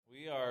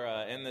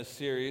this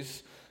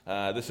series.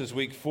 This is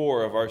week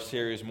 4 of our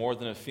series, More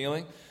Than a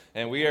Feeling.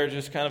 And we are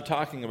just kind of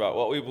talking about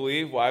what we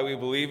believe, why we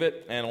believe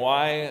it, and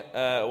why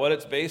what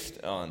it's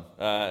based on.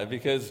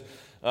 Because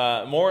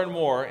more and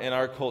more in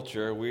our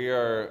culture,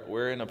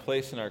 we're in a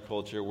place in our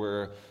culture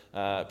where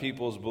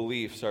people's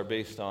beliefs are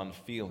based on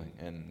feeling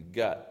and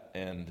gut.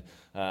 And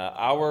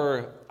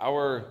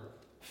our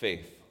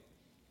faith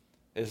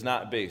is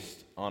not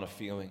based on a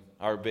feeling.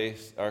 Our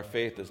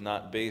faith is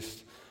not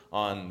based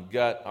on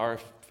gut. Our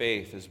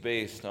faith is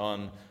based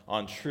on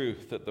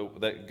truth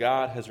that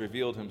God has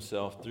revealed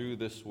himself through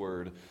this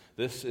word.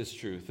 This is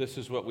truth. This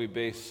is what we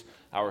base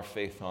our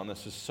faith on.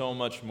 This is so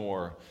much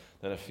more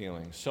than a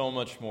feeling, so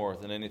much more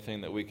than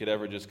anything that we could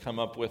ever just come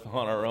up with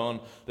on our own.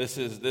 This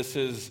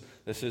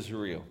is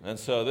real. And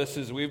so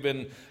we've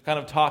been kind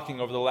of talking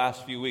over the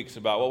last few weeks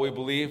about what we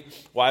believe,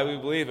 why we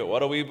believe it. What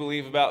do we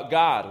believe about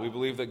God? We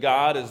believe that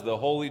God is the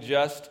holy,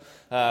 just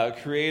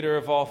creator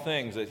of all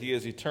things, that he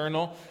is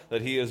eternal,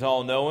 that he is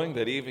all-knowing,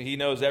 that he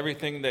knows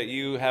everything that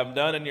you have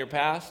done in your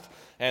past,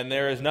 and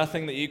there is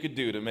nothing that you could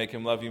do to make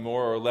him love you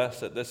more or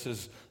less, that this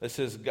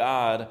is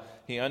God.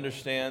 He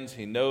understands,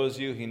 he knows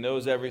you, he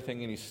knows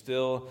everything, and he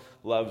still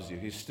loves you.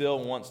 He still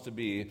wants to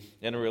be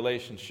in a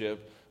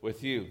relationship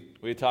with you.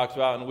 We talked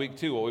about in week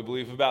 2 what we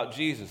believe about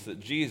Jesus,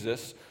 that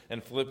Jesus, in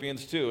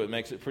Philippians 2, it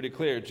makes it pretty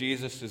clear,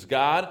 Jesus is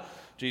God,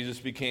 Jesus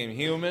became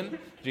human,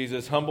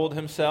 Jesus humbled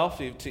himself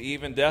to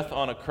even death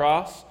on a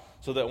cross,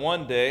 so that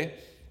one day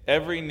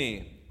every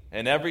knee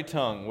and every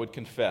tongue would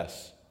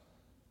confess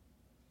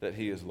that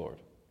he is Lord.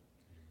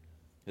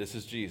 This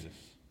is Jesus.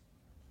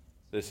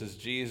 This is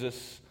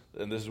Jesus.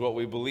 And this is what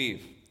we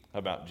believe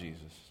about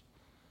Jesus.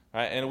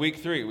 All right, in week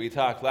 3, we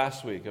talked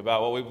last week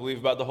about what we believe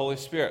about the Holy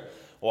Spirit.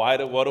 What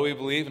do we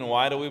believe and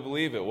why do we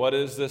believe it? What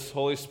is this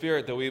Holy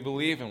Spirit that we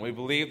believe in? We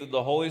believe that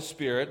the Holy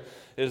Spirit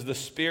is the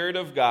Spirit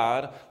of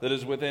God that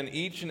is within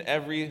each and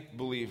every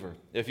believer.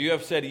 If you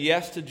have said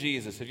yes to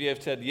Jesus, if you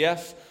have said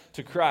yes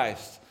to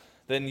Christ,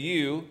 then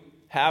you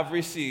have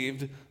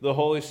received the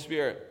Holy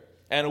Spirit.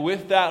 And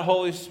with that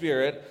Holy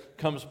Spirit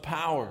comes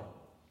power.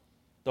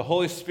 The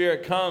Holy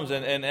Spirit comes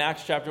in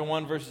Acts chapter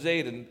 1, verses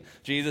 8, and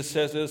Jesus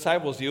says to the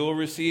disciples, you will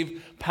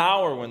receive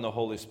power when the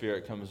Holy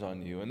Spirit comes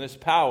on you. And this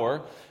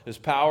power is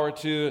power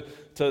to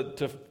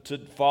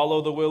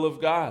follow the will of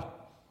God.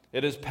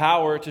 It is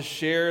power to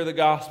share the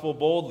gospel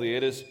boldly.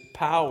 It is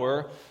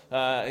power.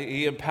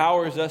 He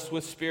empowers us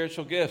with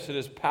spiritual gifts. It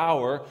is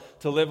power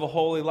to live a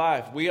holy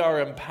life. We are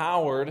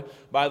empowered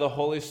by the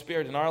Holy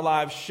Spirit, and our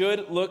lives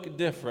should look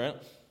different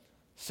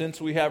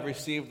since we have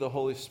received the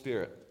Holy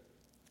Spirit.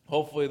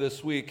 Hopefully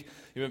this week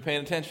you've been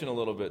paying attention a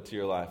little bit to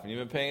your life, and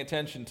you've been paying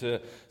attention to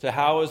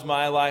how is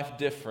my life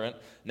different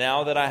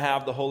now that I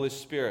have the Holy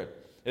Spirit.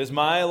 Is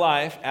my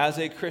life as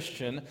a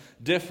Christian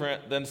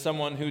different than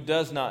someone who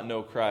does not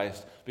know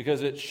Christ?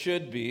 Because it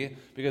should be,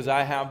 because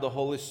I have the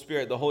Holy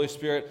Spirit. The Holy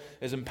Spirit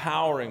is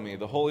empowering me.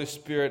 The Holy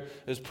Spirit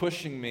is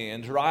pushing me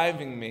and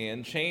driving me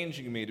and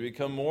changing me to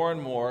become more and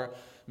more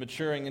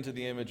maturing into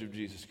the image of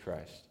Jesus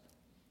Christ.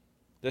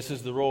 This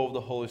is the role of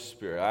the Holy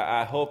Spirit.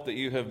 I hope that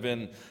you have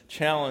been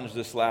challenged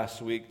this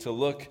last week to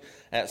look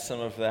at some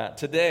of that.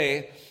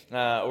 Today,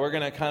 we're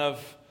going to kind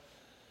of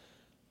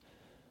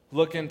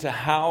look into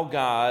how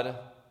God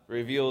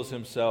reveals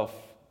himself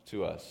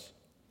to us.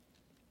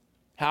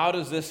 How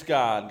does this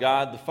God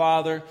the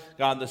Father,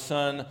 God the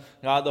Son,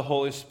 God the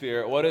Holy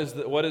Spirit, what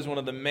is one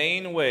of the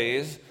main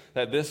ways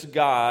that this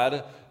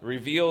God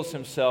reveals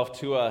himself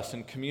to us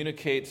and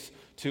communicates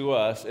to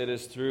us? It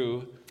is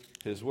through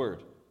his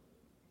word.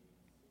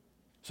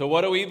 So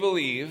what do we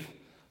believe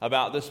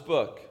about this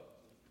book?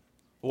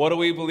 What do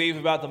we believe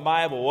about the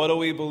Bible? What do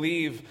we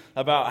believe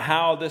about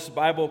how this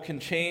Bible can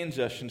change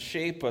us and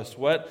shape us?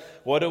 What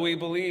do we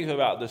believe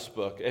about this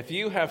book? If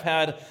you have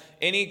had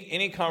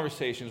any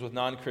conversations with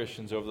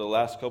non-Christians over the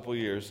last couple of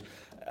years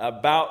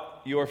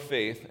about your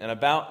faith and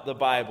about the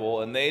Bible,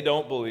 and they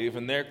don't believe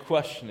and they're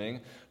questioning,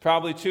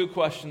 probably 2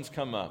 questions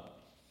come up.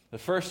 The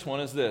first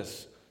one is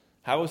this: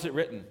 how was it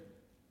written?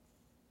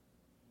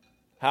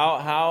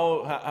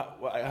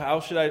 Why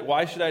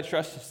should I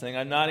trust this thing?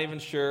 I'm not even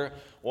sure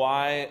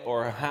why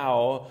or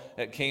how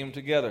it came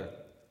together.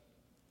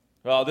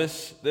 Well,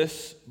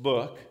 this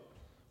book,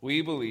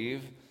 we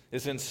believe,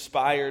 is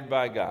inspired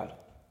by God.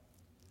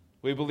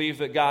 We believe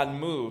that God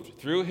moved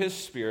through his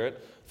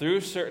Spirit, through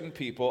certain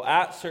people,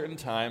 at certain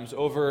times,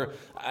 over,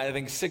 I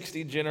think,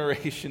 60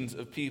 generations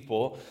of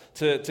people,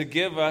 to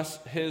give us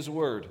his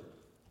word.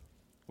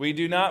 We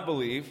do not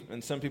believe,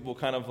 and some people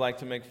kind of like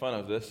to make fun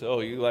of this, oh,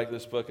 you like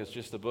this book, it's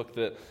just a book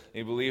that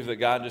you believe that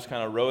God just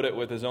kind of wrote it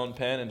with his own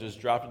pen and just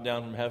dropped it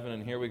down from heaven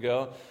and here we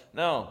go.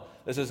 No,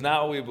 this is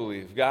not what we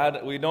believe.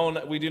 We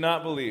do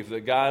not believe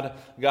that God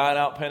got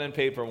out pen and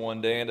paper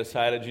one day and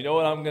decided, you know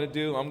what I'm going to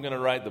do? I'm going to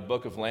write the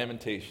book of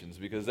Lamentations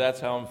because that's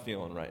how I'm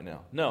feeling right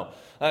now. No,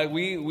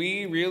 we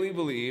really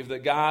believe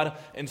that God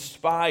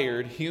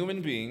inspired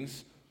human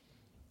beings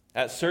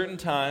at certain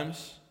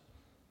times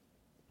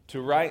to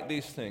write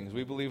these things.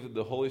 We believe that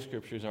the Holy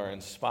Scriptures are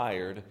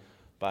inspired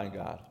by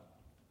God.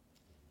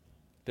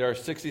 There are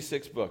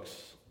 66 books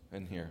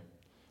in here.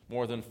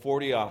 More than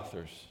 40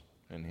 authors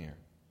in here.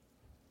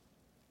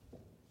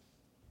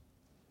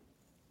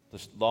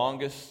 The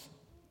longest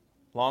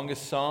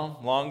psalm,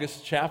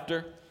 longest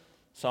chapter,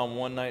 Psalm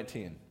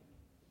 119.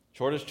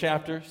 Shortest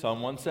chapter,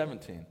 Psalm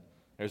 117.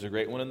 There's a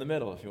great one in the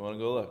middle if you want to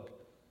go look.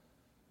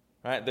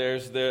 Right,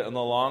 and the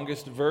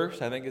longest verse,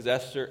 I think, is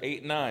Esther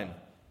 8:9.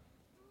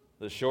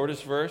 The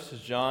shortest verse is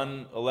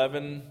John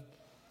 11.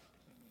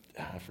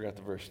 I forgot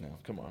the verse now.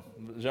 Come on.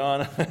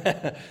 John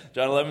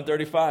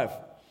 11:35.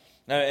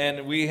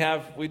 And we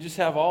just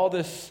have all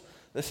this.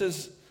 This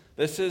is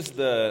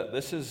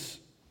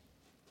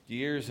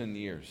years and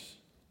years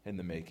in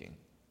the making.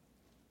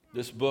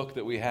 This book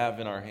that we have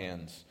in our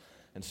hands,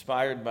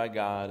 inspired by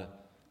God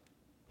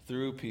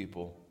through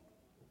people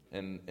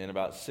in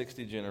about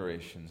 60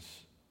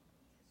 generations.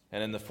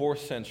 And in the 4th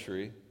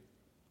century,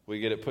 we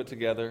get it put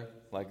together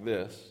like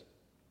this.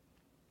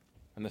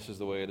 And this is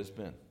the way it has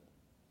been.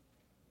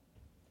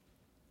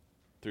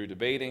 Through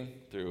debating,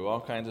 through all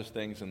kinds of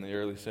things in the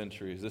early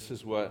centuries, this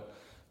is what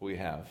we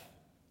have.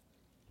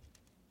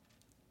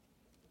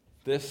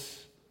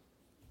 This,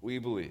 we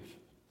believe,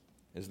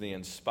 is the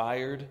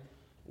inspired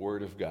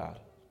Word of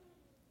God,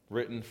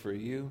 written for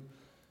you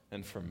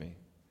and for me.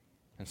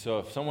 And so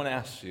if someone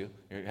asks you,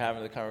 you're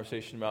having the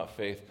conversation about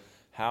faith,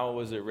 how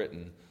was it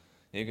written?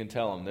 You can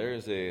tell them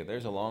there's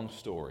a long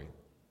story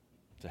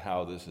to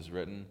how this is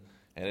written,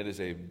 and it is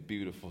a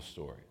beautiful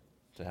story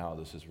to how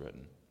this is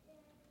written.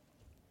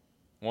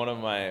 One of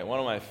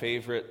my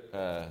favorite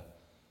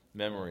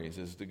memories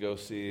is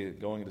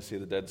going to see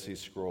the Dead Sea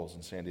Scrolls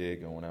in San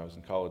Diego when I was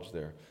in college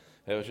there.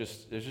 It was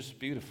just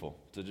beautiful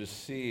to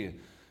just see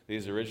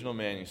these original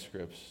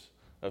manuscripts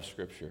of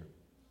Scripture.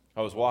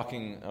 I was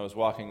walking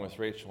with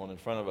Rachel, and in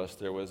front of us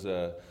there was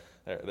a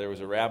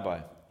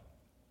rabbi,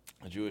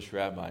 a Jewish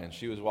rabbi, and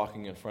she was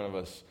walking in front of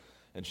us,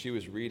 and she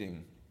was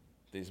reading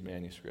these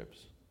manuscripts.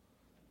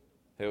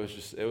 It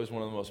was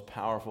one of the most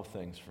powerful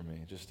things for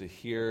me, just to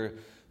hear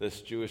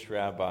this Jewish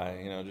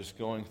rabbi, just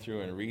going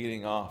through and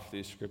reading off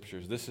these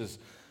scriptures. This is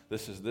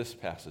this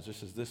passage.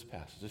 This is this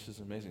passage. This is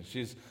amazing.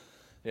 She's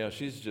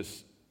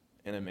just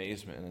in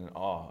amazement and in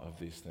awe of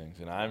these things,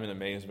 and I'm in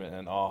amazement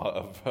and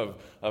awe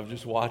of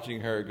just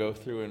watching her go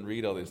through and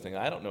read all these things.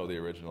 I don't know the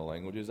original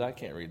languages. I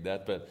can't read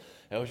that, but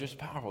it was just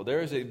powerful.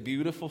 There is a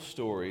beautiful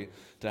story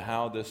to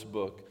how this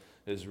book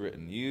is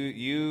written.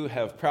 You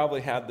have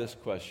probably had this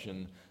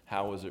question: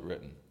 how was it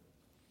written?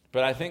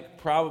 But I think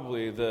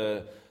probably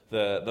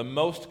the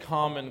most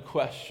common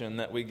question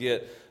that we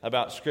get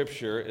about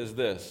Scripture is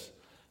this: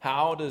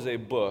 how does a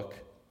book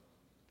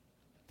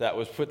that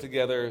was put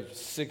together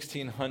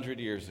 1,600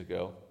 years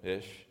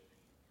ago-ish,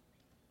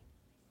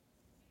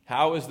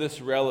 how is this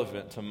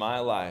relevant to my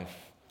life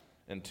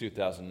in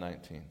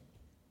 2019?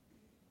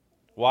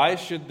 Why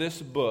should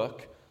this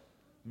book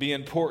be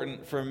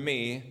important for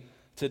me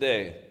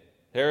today?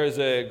 There is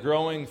a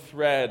growing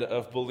thread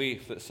of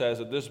belief that says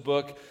that this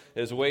book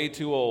is way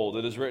too old.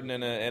 It is written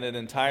in an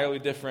entirely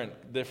different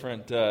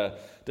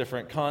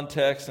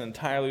context, an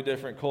entirely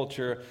different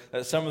culture.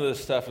 That some of this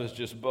stuff is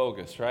just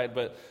bogus, right?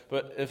 But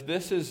if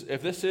this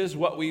is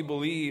what we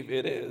believe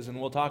it is,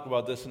 and we'll talk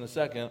about this in a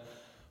second,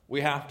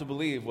 we have to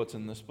believe what's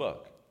in this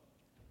book.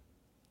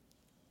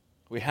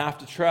 We have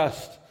to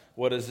trust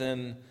what is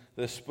in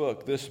this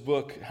book. This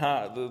book,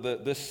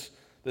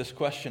 this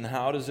question: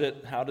 how does it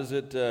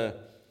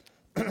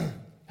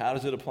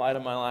apply to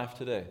my life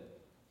today?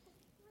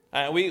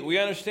 We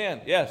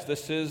understand, yes,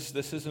 this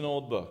is an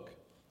old book.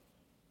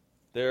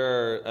 There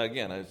are,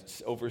 again,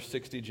 over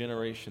 60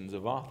 generations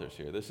of authors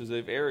here. This is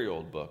a very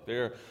old book.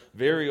 There are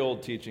very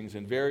old teachings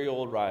and very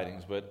old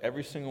writings, but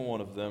every single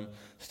one of them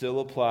still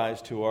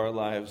applies to our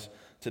lives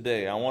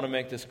today. I want to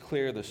make this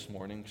clear this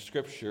morning.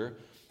 Scripture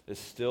is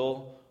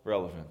still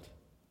relevant.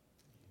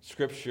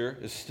 Scripture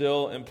is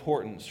still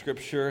important.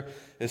 Scripture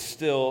is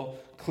still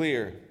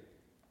clear.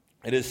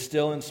 It is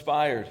still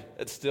inspired.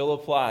 It still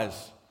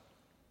applies.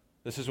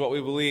 This is what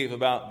we believe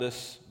about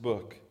this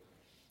book.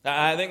 Now,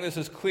 I think this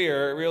is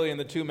clear really in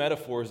the two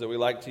metaphors that we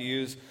like to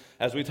use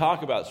as we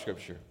talk about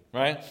Scripture,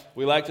 right?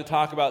 We like to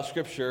talk about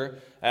Scripture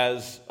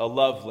as a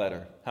love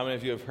letter. How many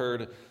of you have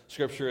heard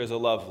Scripture as a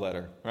love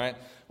letter, right?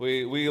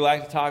 We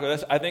like to talk about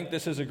this. I think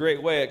this is a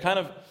great way. It kind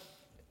of,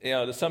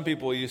 to some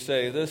people you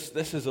say, this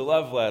is a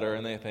love letter,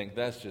 and they think,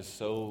 that's just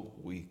so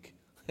weak.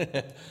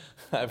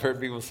 I've heard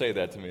people say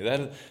that to me.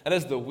 That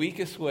is the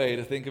weakest way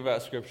to think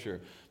about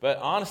Scripture. But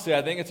honestly,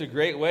 I think it's a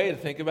great way to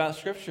think about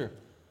Scripture.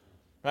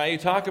 Right? You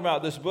talk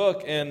about this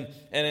book, and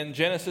in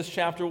Genesis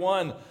chapter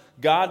 1,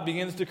 God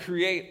begins to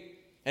create,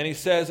 and He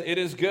says it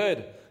is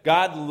good.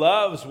 God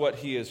loves what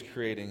He is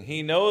creating.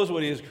 He knows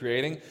what He is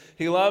creating.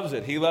 He loves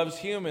it. He loves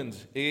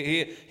humans.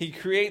 He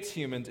creates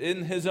humans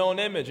in His own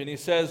image, and He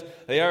says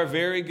they are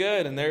very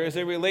good, and there is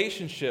a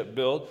relationship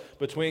built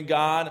between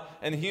God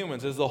and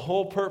humans. Is the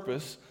whole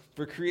purpose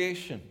for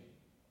creation.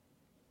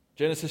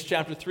 Genesis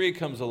chapter 3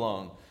 comes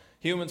along.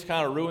 Humans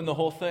kind of ruin the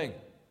whole thing.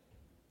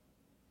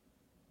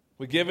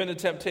 We give in to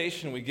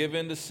temptation. We give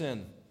in to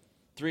sin.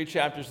 3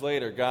 chapters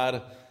later,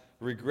 God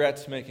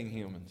regrets making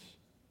humans.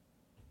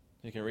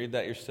 You can read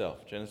that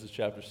yourself, Genesis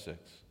chapter 6.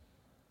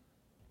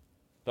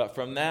 But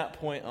from that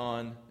point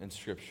on in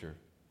Scripture,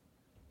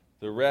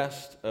 the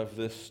rest of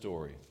this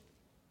story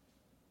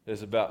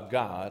is about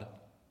God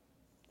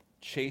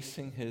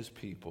chasing his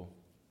people,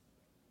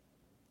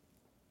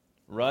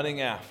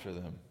 running after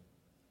them,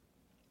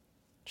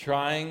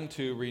 trying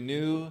to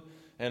renew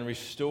and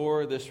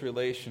restore this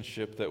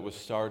relationship that was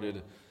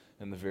started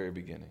in the very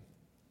beginning.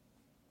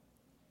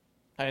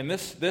 And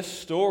this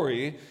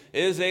story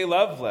is a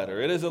love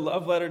letter. It is a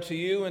love letter to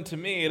you and to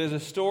me. It is a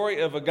story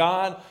of a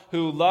God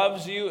who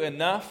loves you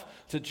enough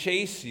to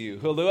chase you,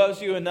 who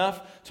loves you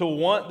enough to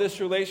want this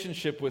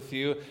relationship with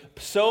you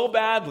so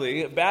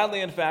badly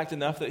in fact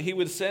enough that he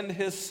would send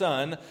his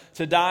son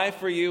to die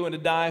for you and to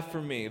die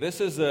for me.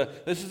 This is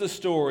the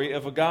story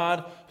of a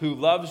God who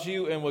loves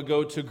you and will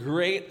go to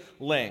great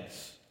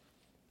lengths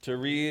to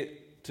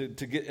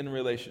get in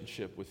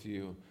relationship with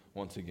you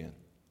once again.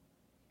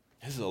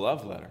 This is a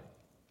love letter.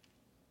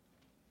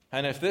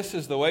 And if this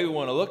is the way we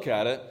want to look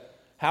at it,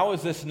 how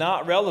is this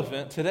not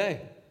relevant today?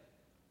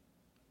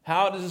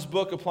 How does this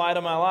book apply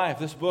to my life?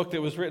 This book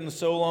that was written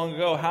so long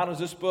ago, how does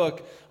this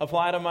book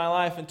apply to my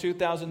life in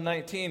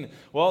 2019?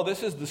 Well,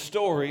 this is the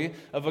story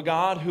of a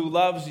God who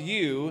loves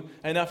you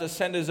enough to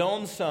send his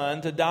own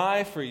son to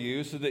die for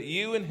you so that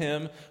you and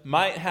him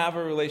might have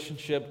a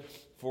relationship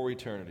for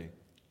eternity.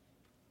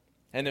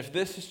 And if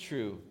this is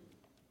true,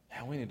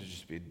 man, we need to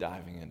just be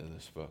diving into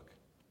this book.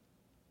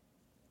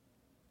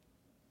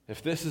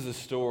 If this is a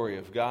story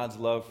of God's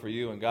love for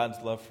you and God's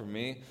love for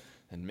me,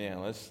 then man,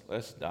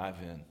 let's dive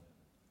in.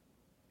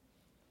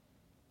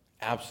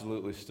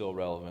 Absolutely still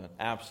relevant.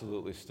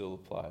 Absolutely still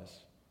applies.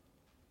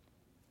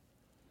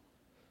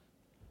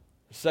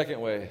 The second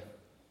way,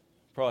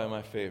 probably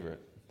my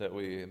favorite, that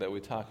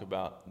we talk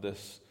about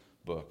this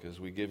book is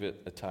we give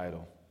it a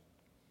title.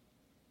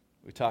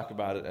 We talk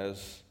about it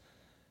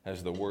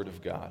as the Word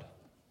of God.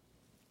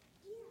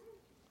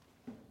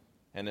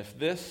 And if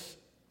this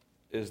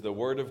is the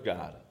Word of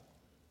God,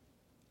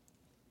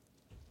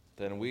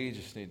 then we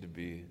just need to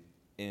be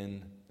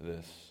in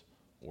this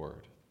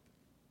Word.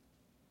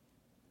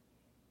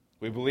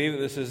 We believe that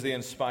this is the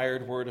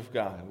inspired Word of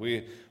God.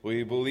 We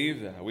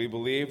believe that. We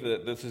believe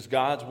that this is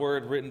God's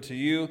Word written to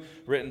you,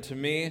 written to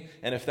me.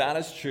 And if that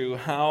is true,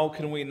 how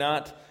can we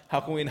not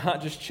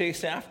just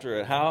chase after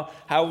it? How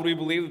would we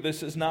believe that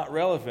this is not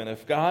relevant?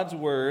 If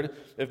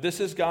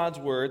this is God's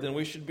Word, then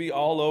we should be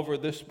all over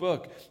this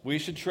book. We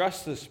should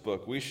trust this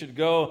book. We should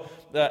go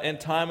in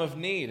time of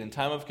need, in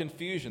time of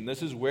confusion.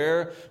 This is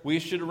where we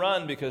should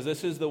run because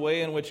this is the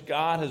way in which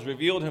God has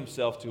revealed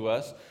himself to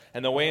us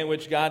and the way in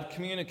which God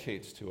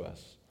communicates to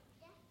us.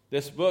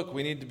 This book,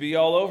 we need to be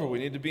all over. We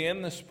need to be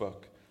in this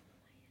book.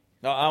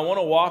 Now, I want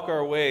to walk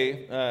our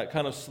way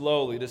kind of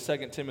slowly to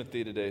 2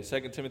 Timothy today.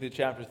 2 Timothy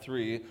chapter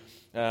 3,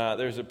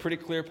 there's a pretty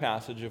clear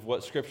passage of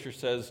what Scripture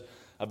says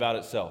about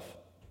itself.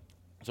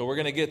 So we're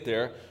going to get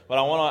there, but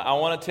I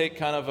want to take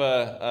kind of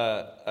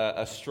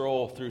a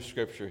stroll through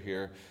Scripture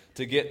here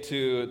to get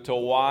to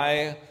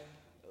why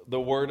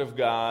the Word of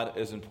God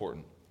is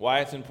important.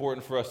 Why it's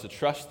important for us to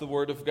trust the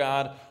Word of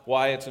God,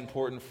 why it's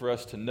important for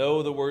us to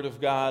know the Word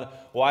of God,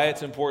 why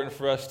it's important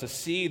for us to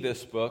see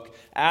this book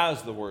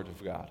as the Word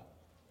of God.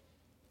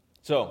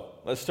 So,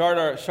 let's start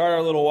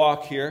our little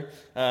walk here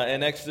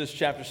in Exodus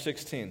chapter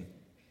 16.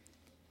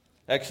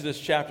 Exodus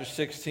chapter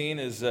 16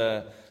 is,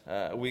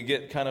 we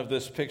get kind of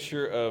this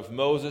picture of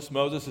Moses.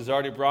 Moses has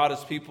already brought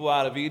his people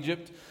out of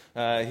Egypt.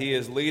 He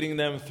is leading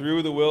them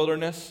through the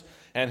wilderness,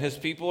 and his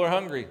people are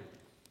hungry.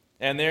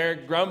 And they're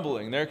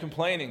grumbling, they're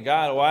complaining.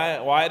 God,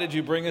 why did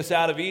you bring us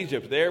out of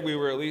Egypt? There we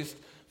were at least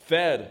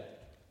fed.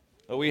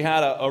 We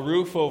had a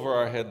roof over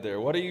our head there.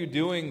 What are you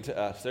doing to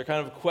us? They're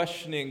kind of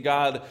questioning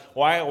God,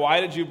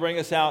 why did you bring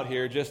us out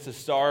here just to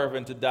starve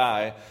and to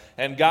die?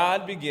 And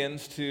God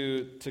begins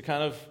to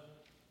kind of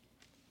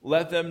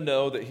let them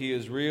know that he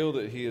is real,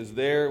 that he is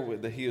there,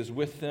 that he is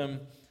with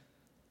them.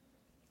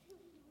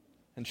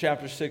 In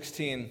chapter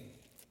 16,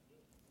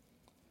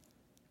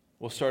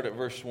 we'll start at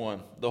verse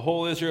 1. The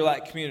whole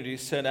Israelite community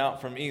set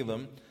out from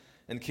Elim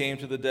and came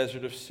to the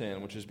desert of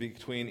Sin, which is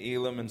between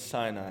Elim and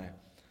Sinai,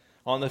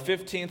 on the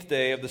 15th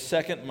day of the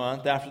second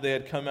month after they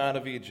had come out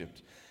of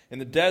Egypt. In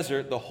the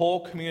desert, the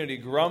whole community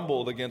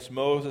grumbled against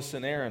Moses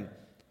and Aaron.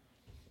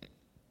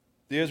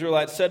 The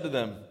Israelites said to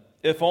them,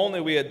 "If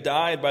only we had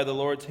died by the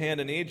Lord's hand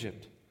in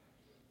Egypt.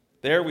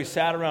 There we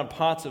sat around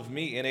pots of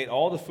meat and ate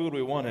all the food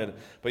we wanted,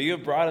 but you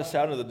have brought us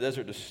out into the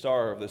desert to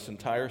starve this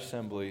entire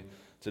assembly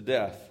to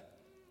death."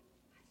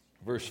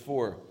 Verse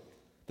 4,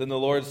 Then the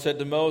Lord said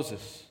to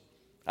Moses,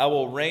 "I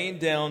will rain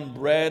down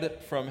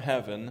bread from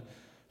heaven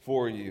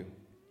for you.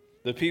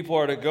 The people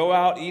are to go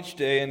out each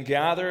day and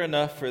gather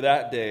enough for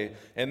that day.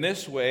 In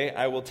this way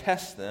I will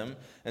test them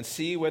and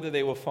see whether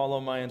they will follow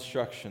my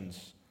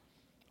instructions.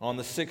 On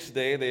the sixth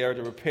day they are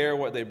to prepare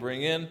what they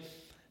bring in,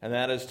 and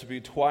that is to be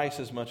twice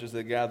as much as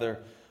they gather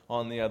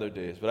on the other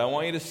days." But I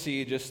want you to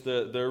see just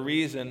the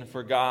reason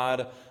for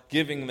God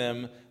giving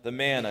them the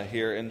manna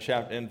here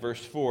in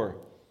verse 4.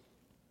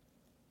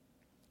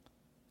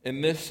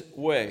 "In this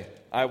way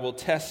I will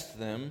test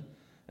them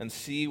and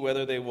see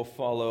whether they will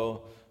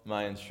follow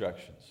my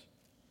instructions.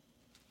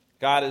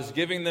 God is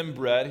giving them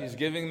bread. He's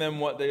giving them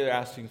what they're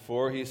asking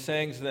for. He's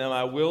saying to them,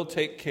 I will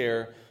take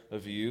care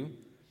of you.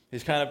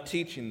 He's kind of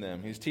teaching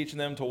them. He's teaching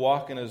them to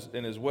walk in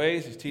his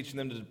ways. He's teaching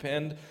them to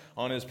depend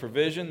on his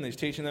provision. He's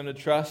teaching them to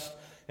trust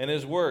in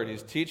his word.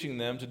 He's teaching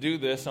them to do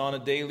this on a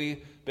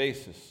daily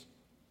basis.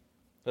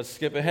 Let's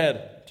skip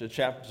ahead to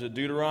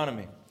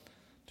Deuteronomy.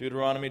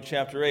 Deuteronomy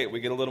chapter 8. We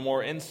get a little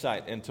more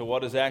insight into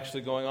what is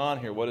actually going on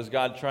here. What is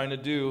God trying to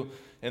do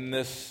in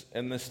this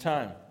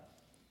time?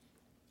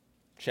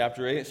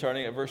 Chapter 8,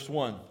 starting at verse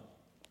 1.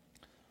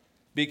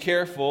 Be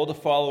careful to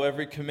follow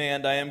every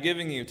command I am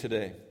giving you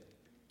today,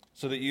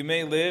 so that you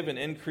may live and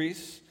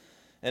increase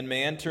and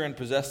may enter and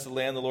possess the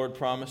land the Lord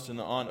promised on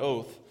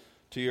oath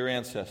to your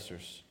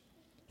ancestors.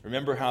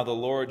 Remember how the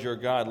Lord your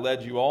God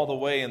led you all the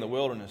way in the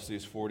wilderness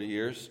these 40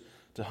 years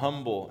to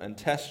humble and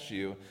test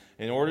you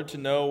in order to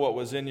know what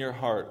was in your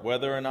heart,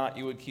 whether or not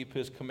you would keep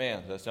his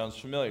commands. That sounds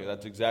familiar.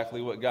 That's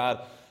exactly what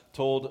God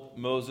told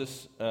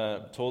Moses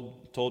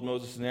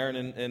and Aaron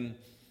in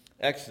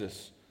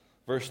Exodus.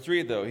 Verse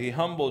 3, though, he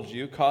humbled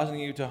you, causing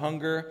you to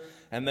hunger,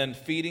 and then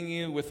feeding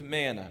you with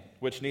manna,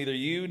 which neither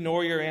you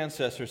nor your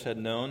ancestors had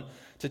known,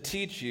 to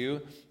teach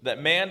you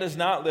that man does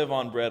not live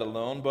on bread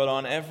alone, but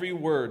on every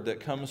word that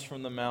comes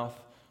from the mouth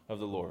of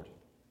the Lord.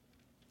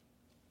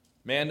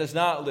 Man does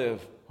not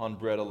live on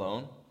bread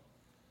alone,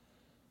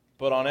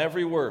 but on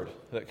every word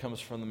that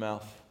comes from the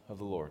mouth of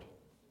the Lord.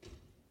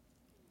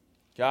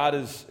 God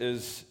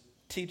is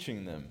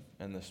teaching them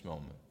in this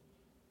moment.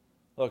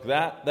 Look,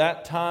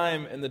 that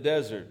time in the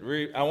desert,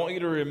 I want you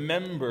to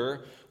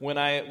remember when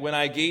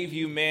I gave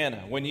you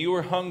manna, when you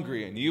were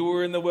hungry and you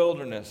were in the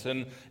wilderness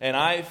and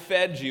I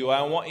fed you.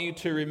 I want you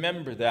to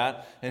remember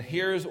that. And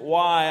here's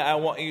why I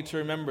want you to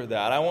remember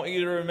that. I want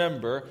you to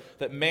remember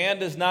that man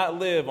does not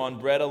live on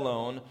bread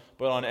alone,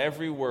 but on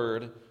every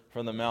word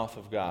from the mouth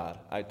of God.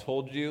 I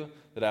told you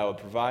that I would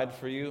provide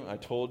for you. I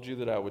told you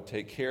that I would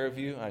take care of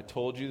you. I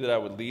told you that I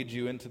would lead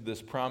you into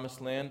this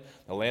promised land,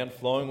 a land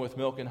flowing with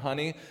milk and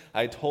honey.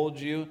 I told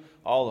you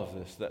all of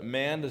this, that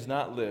man does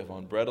not live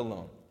on bread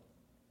alone.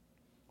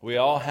 We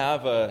all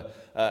have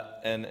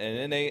an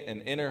innate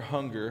and inner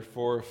hunger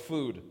for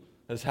food.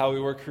 That's how we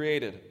were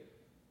created.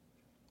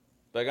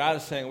 But God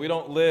is saying we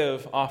don't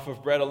live off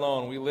of bread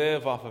alone. We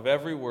live off of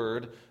every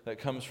word that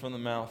comes from the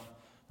mouth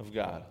of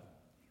God.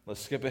 Let's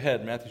skip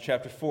ahead. Matthew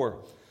chapter 4.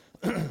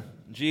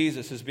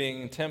 Jesus is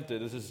being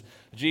tempted. This is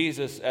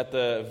Jesus at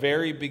the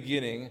very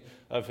beginning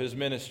of his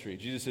ministry.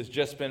 Jesus has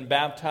just been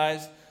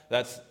baptized.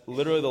 That's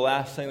literally the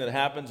last thing that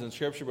happens in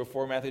Scripture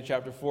before Matthew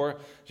chapter 4.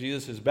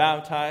 Jesus is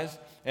baptized,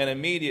 and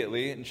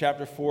immediately in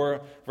chapter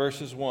 4,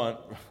 verse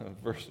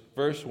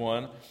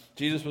 1,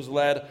 Jesus was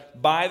led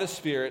by the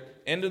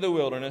Spirit into the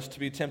wilderness to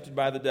be tempted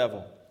by the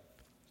devil.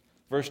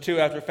 Verse 2,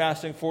 after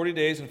fasting 40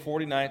 days and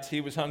 40 nights, he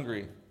was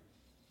hungry.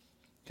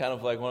 Kind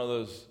of like one of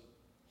those,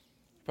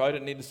 probably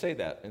didn't need to say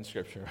that in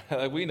Scripture.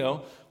 Like we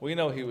know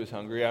he was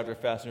hungry after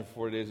fasting for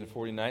 40 days and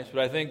 40 nights.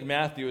 But I think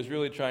Matthew is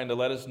really trying to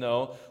let us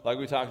know, like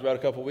we talked about a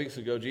couple weeks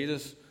ago,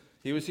 Jesus,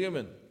 he was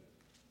human.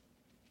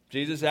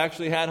 Jesus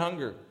actually had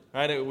hunger.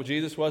 Right?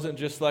 Jesus wasn't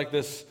just like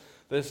this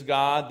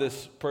God,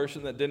 this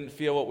person that didn't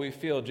feel what we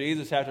feel.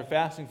 Jesus, after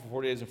fasting for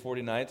 40 days and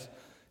 40 nights,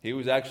 he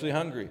was actually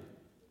hungry.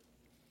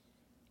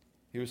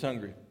 He was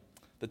hungry.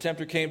 The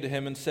tempter came to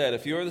him and said,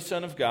 if you are the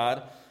Son of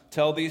God,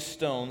 tell these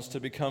stones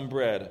to become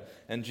bread.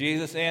 And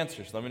Jesus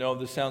answers, let me know if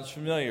this sounds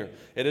familiar.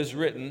 It is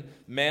written,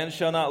 man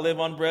shall not live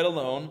on bread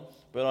alone,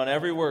 but on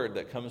every word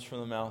that comes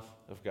from the mouth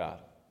of God.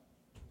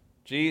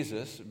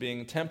 Jesus,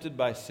 being tempted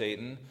by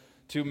Satan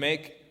to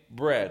make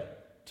bread,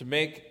 to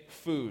make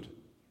food,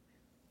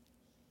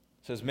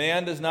 says,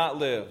 man does not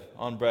live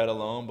on bread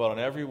alone, but on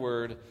every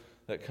word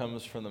that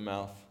comes from the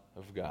mouth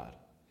of God.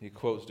 He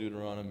quotes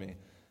Deuteronomy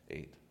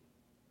 8.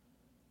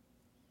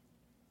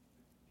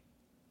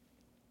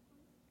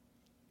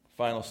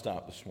 Final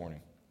stop this morning,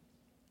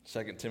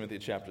 2 Timothy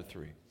chapter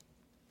 3.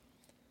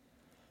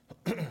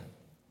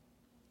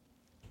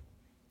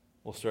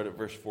 We'll start at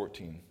verse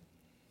 14.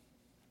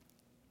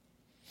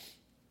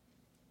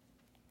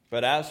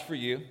 But as for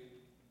you,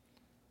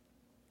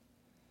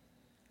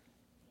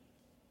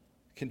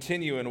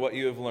 continue in what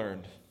you have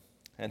learned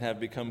and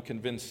have become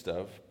convinced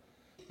of,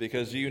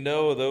 because you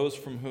know those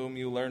from whom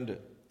you learned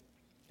it,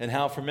 and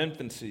how from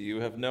infancy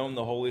you have known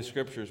the Holy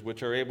Scriptures,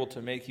 which are able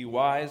to make you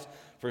wise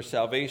for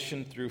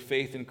salvation through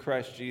faith in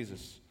Christ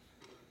Jesus.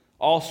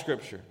 All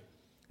Scripture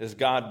is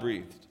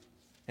God-breathed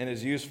and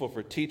is useful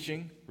for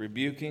teaching,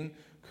 rebuking,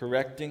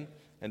 correcting,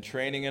 and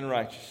training in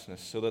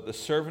righteousness, so that the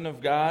servant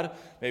of God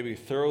may be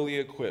thoroughly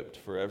equipped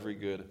for every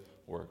good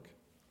work.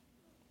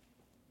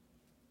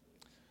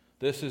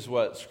 This is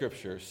what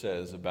Scripture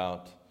says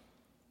about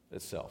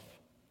itself.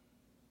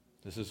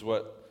 This is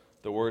what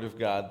the Word of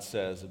God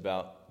says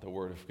about the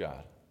Word of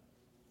God.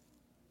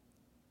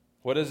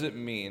 What does it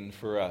mean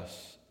for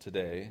us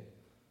today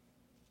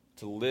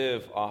to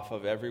live off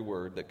of every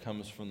word that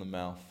comes from the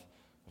mouth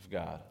of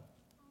God?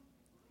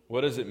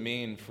 What does it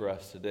mean for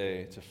us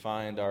today to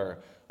find our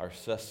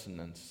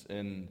sustenance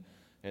in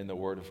in the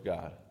Word of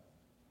God.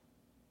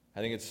 I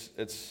think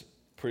it's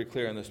pretty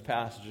clear in this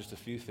passage just a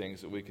few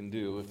things that we can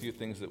do, a few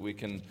things that we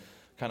can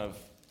kind of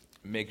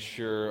make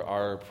sure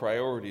our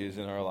priorities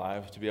in our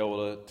lives to be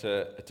able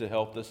to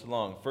help this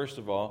along. First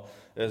of all,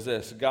 is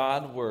this: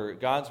 God's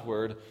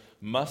Word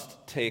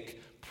must take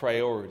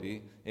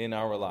priority in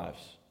our lives.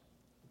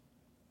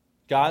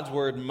 God's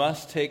Word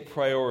must take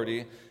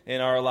priority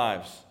in our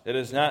lives. It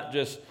is not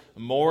just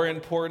more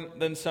important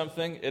than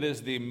something, it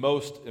is the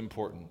most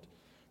important.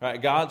 Right?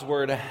 God's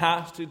Word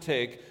has to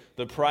take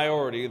the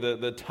priority,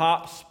 the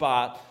top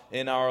spot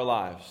in our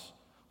lives.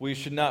 We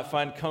should not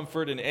find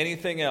comfort in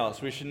anything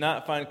else. We should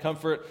not find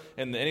comfort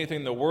in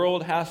anything the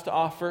world has to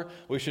offer.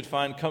 We should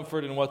find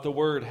comfort in what the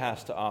Word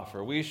has to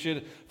offer. We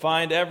should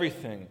find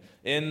everything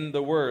in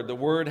the Word. The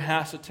Word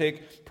has to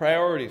take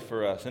priority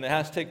for us, and it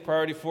has to take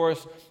priority for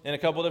us in a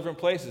couple different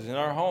places, in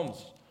our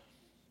homes.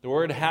 The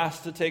Word has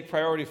to take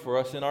priority for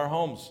us in our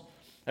homes.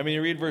 I mean,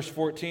 you read verse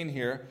 14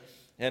 here,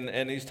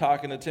 and he's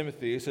talking to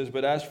Timothy. He says,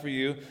 "But as for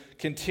you,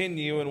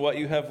 continue in what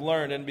you have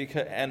learned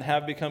and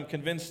have become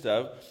convinced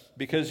of,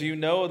 because you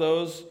know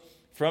those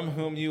from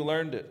whom you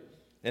learned it,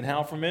 and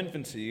how from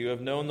infancy you have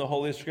known the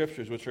Holy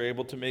Scriptures, which are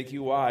able to make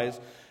you wise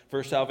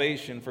for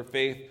salvation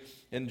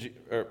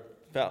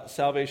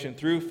salvation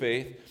through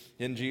faith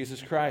in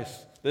Jesus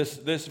Christ."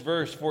 This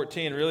verse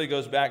 14 really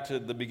goes back to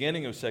the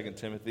beginning of 2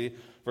 Timothy.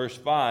 Verse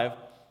 5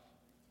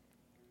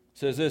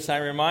 says this: "I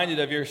am reminded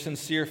of your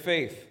sincere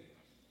faith,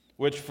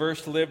 which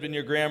first lived in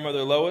your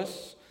grandmother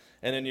Lois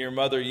and in your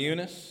mother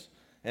Eunice,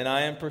 and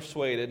I am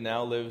persuaded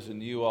now lives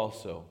in you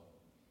also."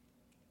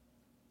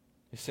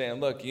 He's saying,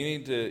 look, you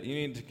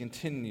need to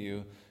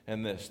continue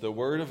in this. The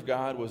Word of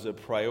God was a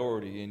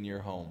priority in your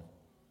home.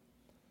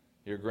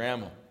 Your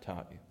grandma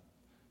taught you.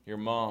 Your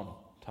mom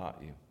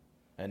taught you.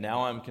 And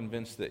now I'm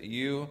convinced that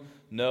you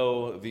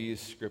know these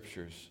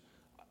Scriptures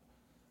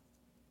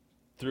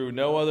through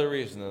no other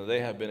reason than they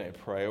have been a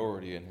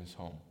priority in his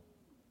home.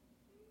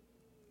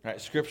 Right?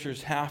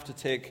 Scriptures have to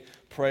take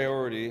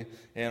priority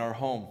in our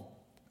home.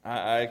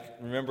 I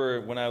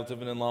remember when I was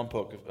living in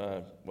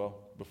Lompoc,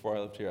 before I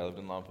lived here, I lived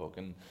in Lompoc,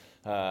 and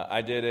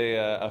I did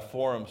a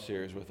forum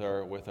series with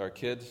our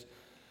kids,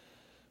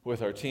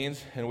 with our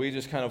teens, and we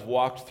just kind of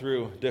walked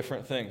through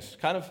different things,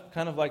 kind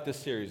of like this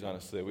series,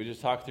 honestly. We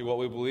just talked through what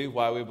we believe,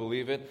 why we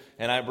believe it,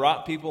 and I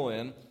brought people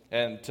in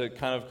and to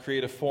kind of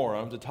create a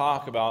forum to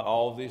talk about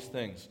all of these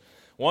things.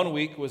 One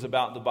week was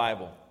about the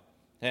Bible.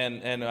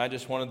 And I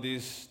just wanted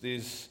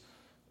these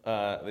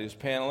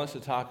panelists to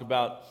talk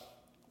about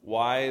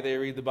why they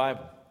read the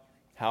Bible,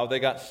 how they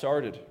got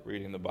started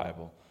reading the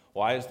Bible,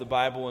 why is the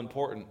Bible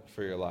important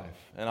for your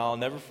life. And I'll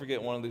never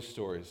forget one of these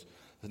stories.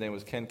 His name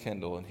was Ken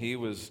Kendall, and he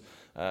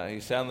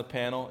sat on the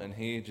panel and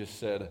he just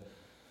said,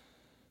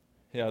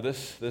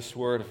 this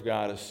Word of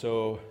God is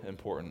so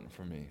important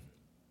for me.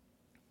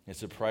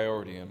 It's a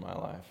priority in my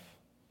life.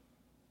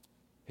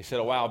 He said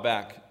a while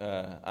back,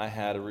 I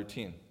had a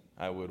routine.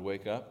 I would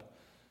wake up,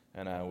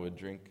 and I would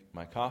drink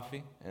my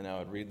coffee, and I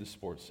would read the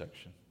sports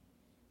section.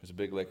 He was a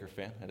big Laker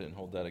fan. I didn't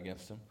hold that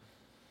against him.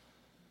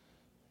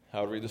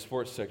 I would read the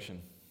sports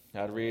section.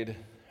 I would read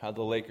how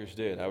the Lakers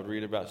did. I would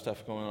read about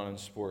stuff going on in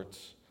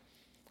sports.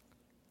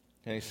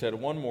 And he said,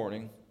 one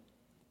morning,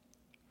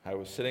 I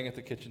was sitting at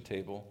the kitchen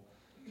table,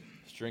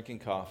 was drinking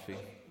coffee,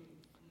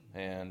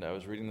 and I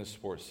was reading the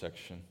sports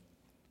section.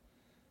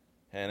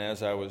 And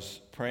as I was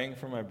praying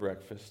for my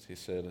breakfast, he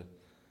said,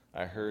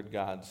 I heard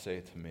God say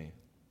to me,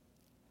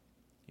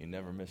 "You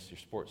never miss your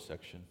sports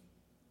section."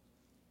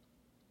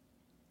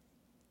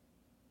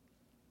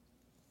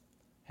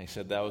 He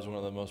said that was one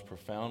of the most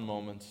profound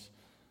moments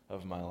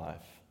of my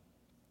life.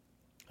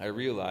 I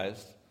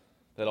realized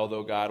that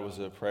although God was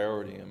a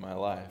priority in my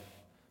life,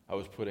 I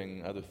was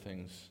putting other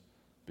things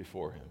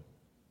before him.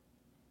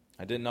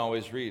 I didn't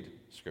always read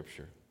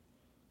Scripture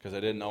because I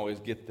didn't always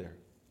get there.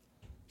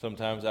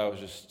 Sometimes I was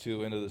just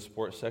too into the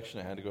sports section.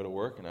 I had to go to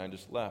work, and I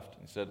just left.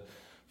 He said,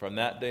 from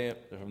that day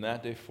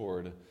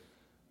forward,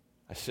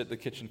 I sit at the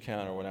kitchen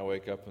counter when I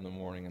wake up in the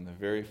morning, and the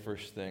very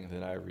first thing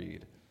that I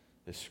read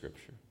is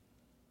Scripture.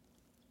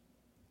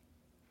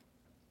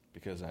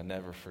 Because I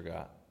never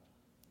forgot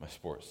my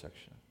sports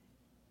section.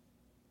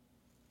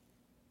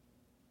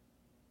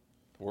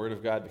 The Word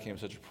of God became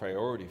such a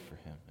priority for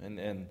him.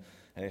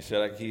 And he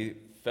said he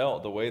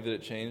felt the way that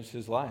it changed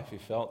his life. He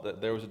felt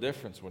that there was a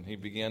difference when he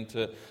began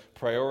to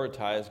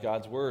prioritize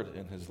God's Word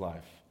in his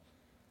life.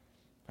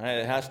 And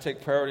it has to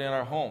take priority in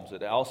our homes.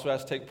 It also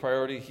has to take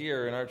priority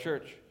here in our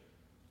church.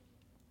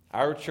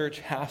 Our church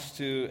has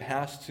to,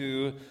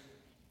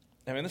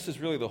 this is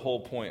really the whole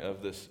point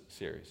of this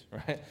series,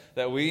 right?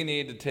 That we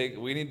need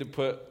to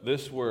put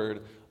this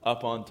Word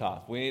up on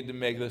top. We need to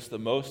make this the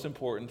most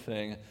important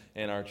thing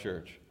in our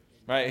church.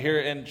 Right here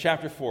in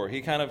chapter 4,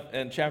 there's kind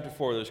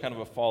of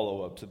a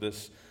follow-up to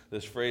this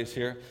phrase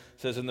here.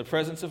 It says, "In the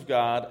presence of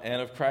God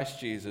and of Christ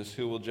Jesus,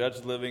 who will judge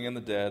the living and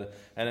the dead,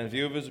 and in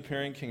view of his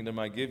appearing kingdom,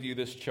 I give you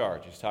this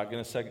charge." He's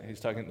talking to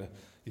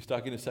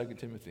 2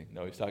 Timothy.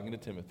 No, he's talking to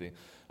Timothy.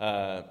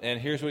 And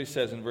here's what he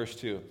says in verse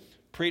 2.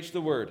 "Preach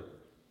the word.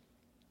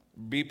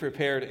 Be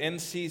prepared in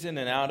season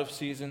and out of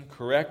season,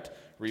 correct,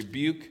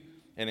 rebuke,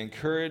 and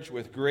encourage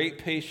with great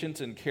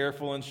patience and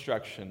careful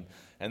instruction.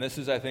 And this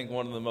is, I think,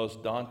 one of the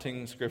most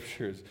daunting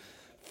scriptures.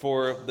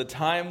 For the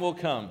time will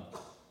come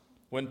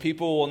when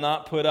people will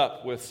not put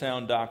up with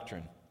sound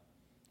doctrine.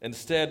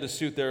 Instead, to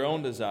suit their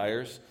own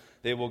desires,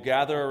 they will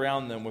gather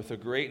around them with a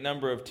great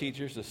number of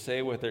teachers to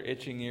say what their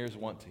itching ears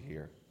want to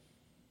hear.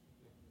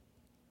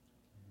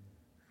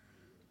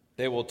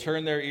 They will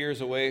turn their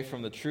ears away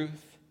from the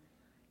truth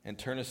and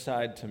turn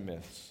aside to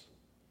myths.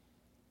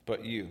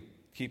 But you,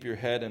 keep your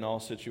head in all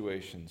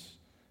situations,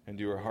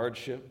 endure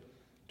hardship,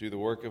 do the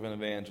work of an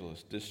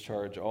evangelist,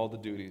 discharge all the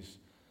duties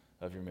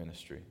of your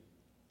ministry.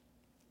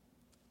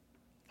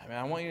 I mean,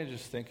 I want you to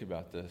just think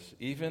about this.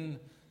 Even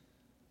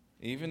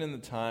in the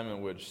time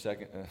in which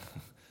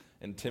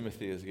and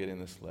Timothy is getting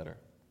this letter,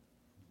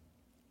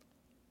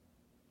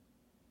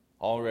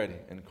 already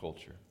in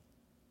culture,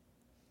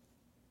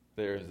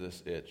 there is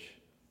this itch.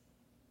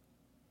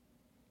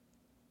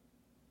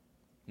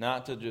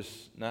 Not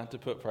to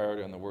put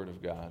priority on the Word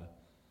of God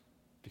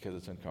because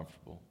it's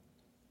uncomfortable,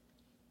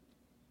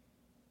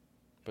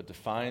 but to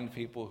find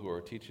people who are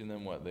teaching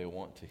them what they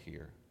want to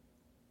hear.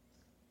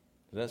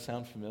 Does that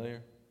sound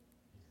familiar?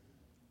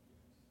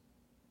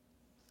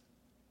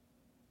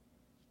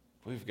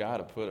 We've got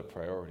to put a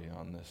priority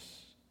on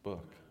this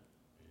book,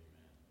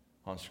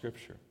 on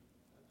Scripture,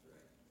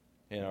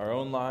 in our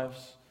own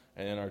lives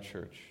and in our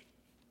church.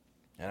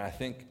 And I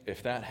think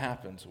if that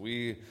happens,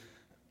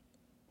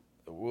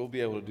 we'll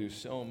be able to do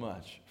so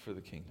much for the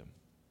kingdom.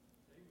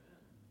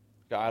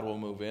 God will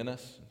move in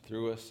us and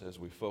through us as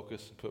we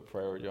focus and put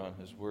priority on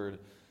His Word.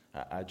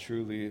 I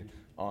truly,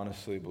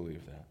 honestly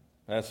believe that.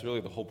 That's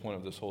really the whole point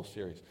of this whole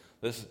series.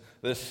 This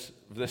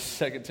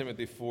 2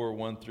 Timothy 4,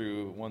 1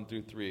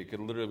 through 3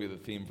 could literally be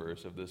the theme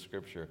verse of this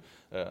scripture,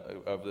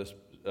 of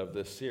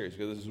this series,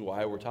 because this is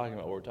why we're talking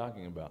about what we're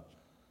talking about.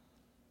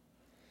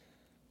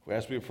 It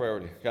has to be a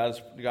priority.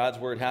 God's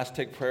Word has to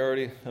take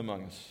priority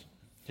among us.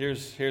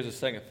 Here's the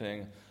second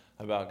thing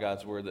about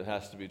God's Word that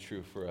has to be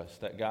true for us,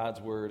 that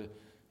God's Word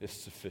is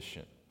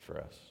sufficient for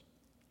us.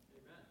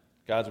 Amen.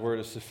 God's Word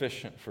is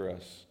sufficient for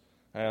us.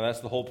 And that's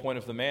the whole point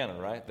of the manna,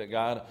 right? That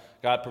God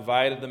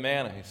provided the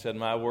manna. He said,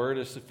 my word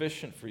is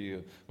sufficient for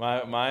you.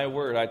 My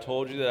word, I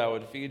told you that I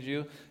would feed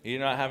you. You're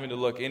not having to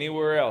look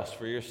anywhere else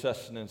for your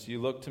sustenance.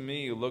 You look to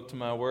me, you look to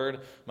my word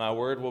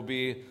will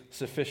be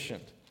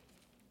sufficient.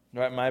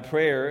 Right? My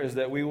prayer is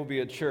that we will be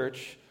a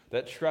church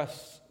that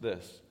trusts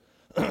this,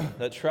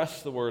 that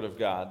trusts the Word of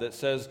God, that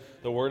says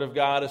the Word of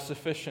God is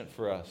sufficient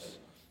for us.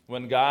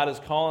 When God is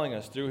calling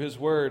us through His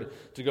Word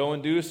to go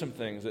and do some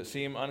things that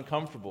seem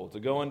uncomfortable, to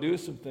go and do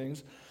some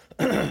things,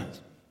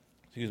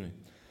 excuse me,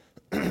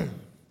 to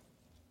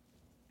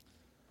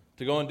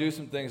go and do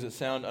some things that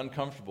sound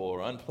uncomfortable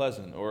or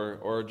unpleasant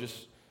or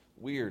just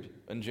weird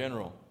in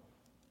general.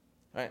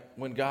 Right?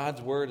 When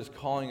God's Word is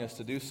calling us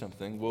to do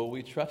something, will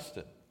we trust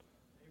it?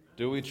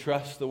 Do we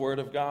trust the Word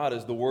of God?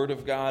 Is the Word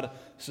of God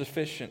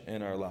sufficient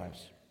in our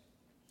lives?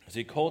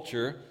 See,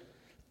 culture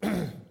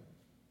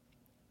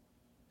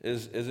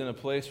is in a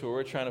place where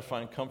we're trying to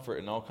find comfort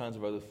in all kinds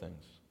of other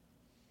things.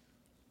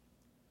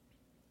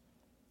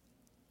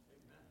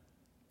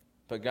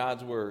 But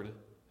God's Word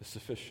is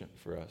sufficient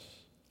for us.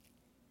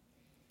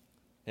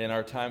 In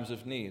our times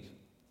of need,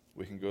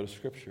 we can go to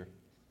Scripture.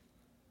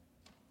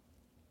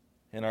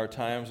 In our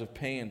times of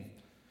pain,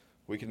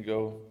 we can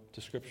go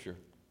to Scripture.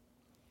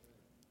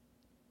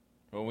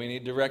 When we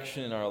need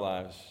direction in our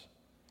lives,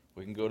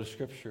 we can go to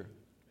Scripture.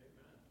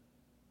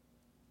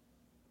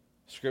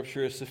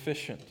 Scripture is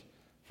sufficient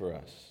for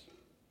us.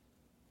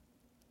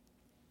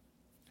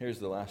 Here's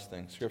the last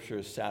thing. Scripture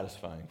is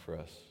satisfying for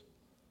us.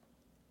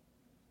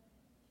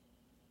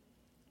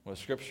 When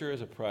Scripture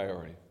is a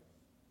priority,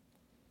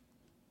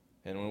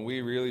 and when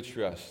we really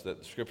trust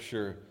that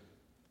Scripture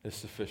is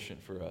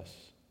sufficient for us,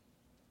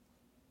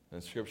 then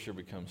Scripture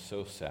becomes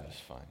so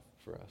satisfying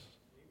for us.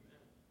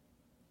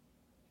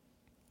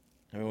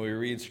 And when we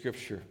read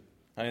Scripture,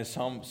 I mean,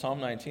 Psalm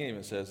 19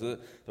 even says that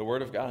the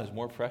Word of God is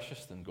more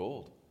precious than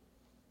gold.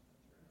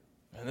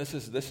 And this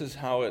is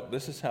how it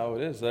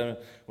is. I mean,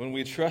 when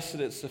we trust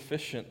that it's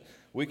sufficient,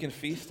 we can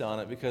feast on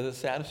it because it's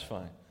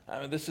satisfying.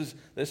 I mean, this is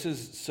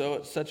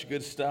such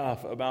good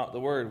stuff about the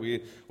Word.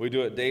 We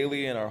do it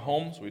daily in our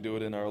homes. We do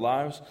it in our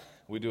lives.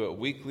 We do it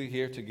weekly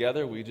here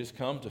together. We just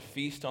come to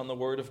feast on the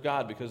Word of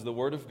God because the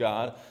Word of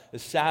God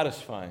is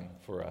satisfying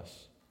for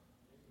us.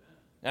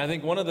 And I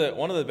think one of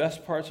the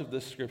best parts of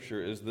this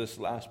scripture is this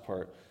last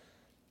part,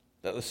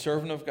 that the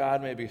servant of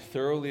God may be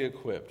thoroughly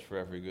equipped for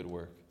every good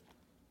work.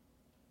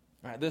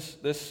 Right,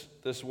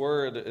 this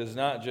word is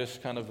not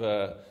just kind of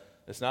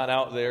it's not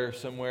out there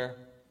somewhere.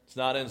 It's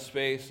not in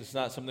space. It's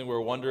not something we're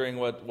wondering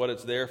what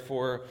it's there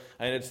for.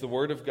 And it's the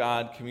Word of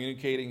God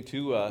communicating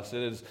to us.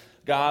 It is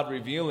God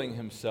revealing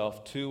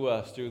Himself to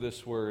us through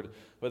this Word.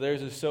 But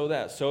there's a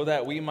so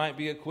that we might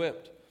be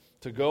equipped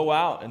to go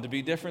out and to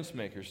be difference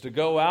makers, to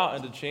go out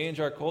and to change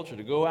our culture,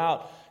 to go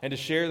out and to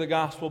share the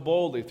gospel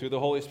boldly through the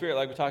Holy Spirit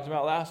like we talked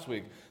about last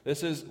week.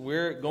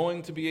 We're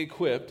going to be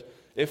equipped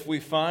if we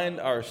find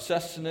our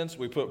sustenance,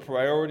 we put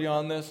priority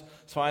on this,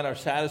 find our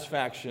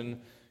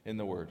satisfaction in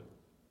the Word.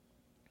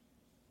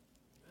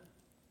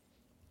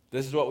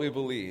 This is what we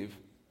believe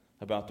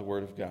about the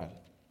Word of God.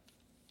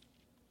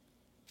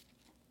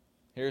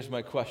 Here's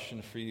my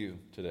question for you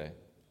today.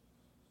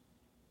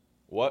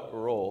 What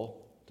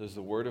role does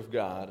the Word of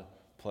God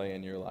play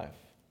in your life?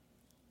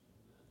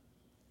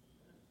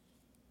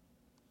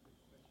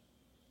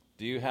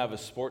 Do you have a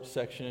sports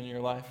section in your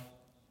life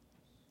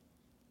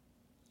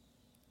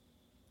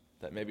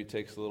that maybe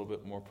takes a little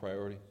bit more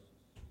priority?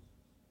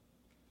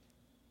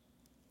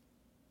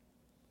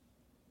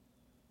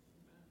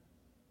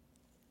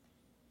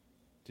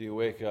 Do you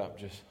wake up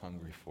just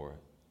hungry for it?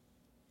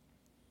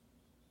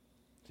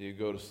 Do you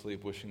go to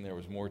sleep wishing there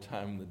was more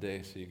time in the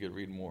day so you could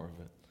read more of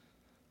it?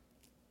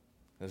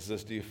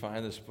 Do you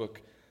find this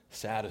book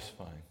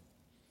satisfying?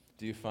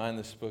 Do you find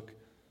this book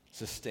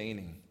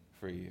sustaining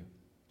for you?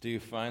 Do you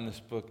find this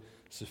book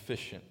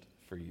sufficient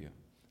for you?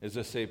 Is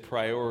this a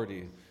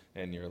priority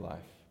in your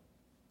life?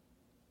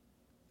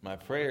 My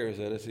prayer is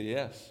that it's a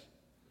yes.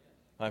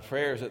 My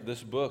prayer is that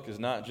this book is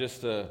not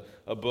just a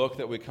book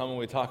that we come and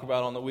we talk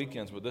about on the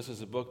weekends, but this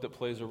is a book that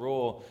plays a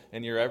role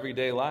in your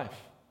everyday life.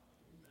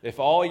 If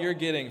all you're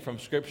getting from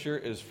Scripture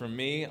is from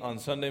me on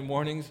Sunday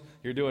mornings,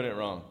 you're doing it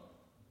wrong.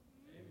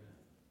 Amen.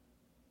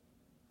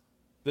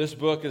 This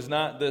book is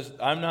not this.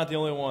 I'm not the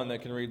only one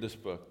that can read this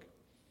book.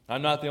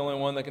 I'm not the only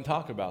one that can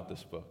talk about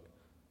this book.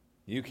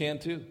 You can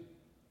too.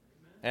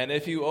 And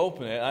if you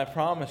open it, I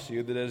promise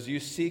you that as you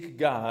seek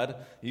God,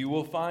 you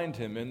will find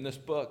Him in this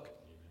book.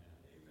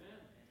 Amen.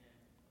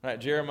 All right,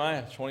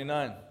 Jeremiah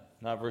 29,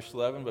 not verse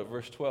 11, but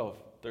verse 12,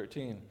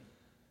 13.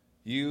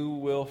 You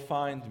will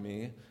find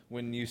me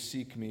when you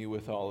seek me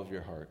with all of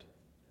your heart.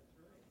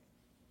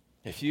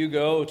 If you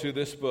go to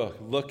this book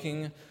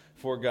looking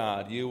for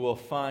God, you will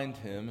find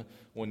Him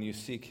when you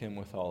seek Him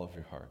with all of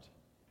your heart.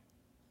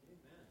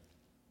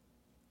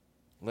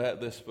 Amen.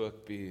 Let this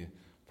book be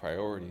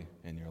priority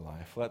in your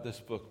life. Let this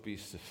book be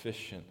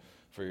sufficient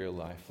for your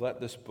life. Let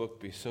this book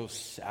be so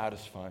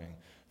satisfying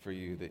for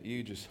you that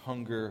you just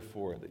hunger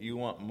for it, that you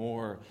want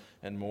more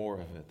and more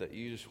of it, that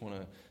you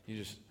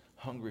just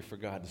hungry for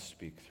God to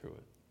speak through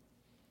it.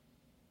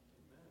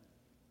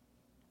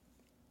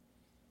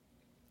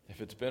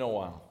 If it's been a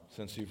while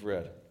since you've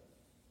read,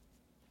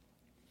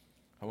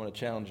 I want to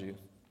challenge you.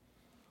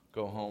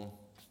 Go home,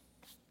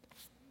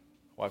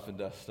 wipe the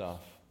dust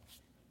off,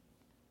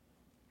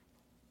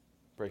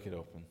 break it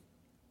open.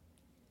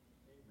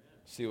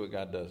 See what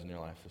God does in your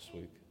life this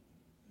week.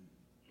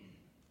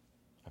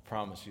 I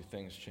promise you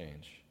things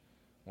change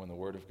when the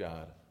Word of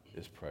God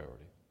is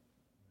priority.